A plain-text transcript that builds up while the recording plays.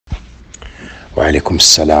Wa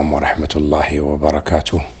salam wa rahmatullahi wa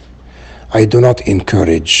barakatuh. I do not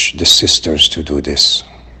encourage the sisters to do this.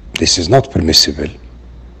 This is not permissible.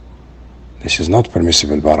 This is not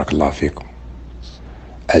permissible, barakallahu fikum.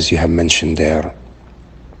 As you have mentioned there,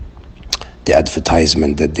 the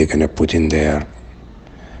advertisement that they're going to put in there,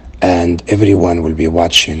 and everyone will be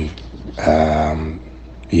watching,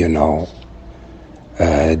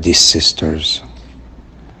 these sisters.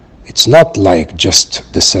 It's not like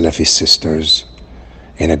just the Salafi sisters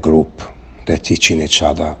in a group, they're teaching each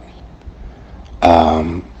other.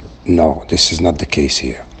 No, this is not the case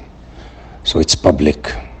here. So it's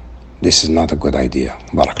public. This is not a good idea.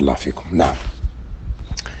 Barakallahu fikum. Now,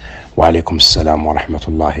 wa alaikum assalam wa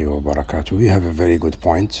rahmatullahi wa barakatuh. You have a very good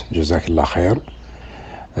point. Jazakallah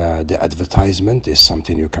khair. The advertisement is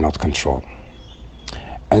something you cannot control.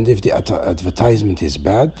 And if the advertisement is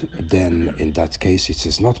bad, then in that case it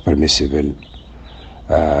is not permissible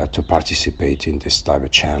to participate in this type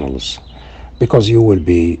of channels, because you will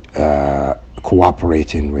be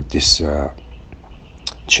cooperating with this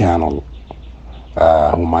channel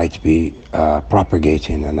who might be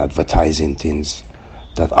propagating and advertising things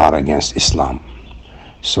that are against Islam.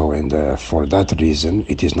 So for that reason,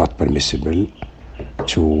 it is not permissible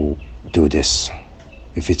to do this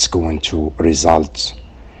if it's going to result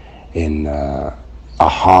in a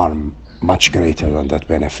harm much greater than that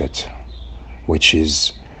benefit, which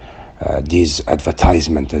is these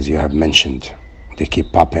advertisements, as you have mentioned. They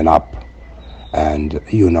keep popping up, and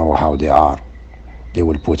you know how they are. They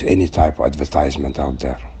will put any type of advertisement out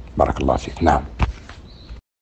there. Barakallahu fiqh. Now.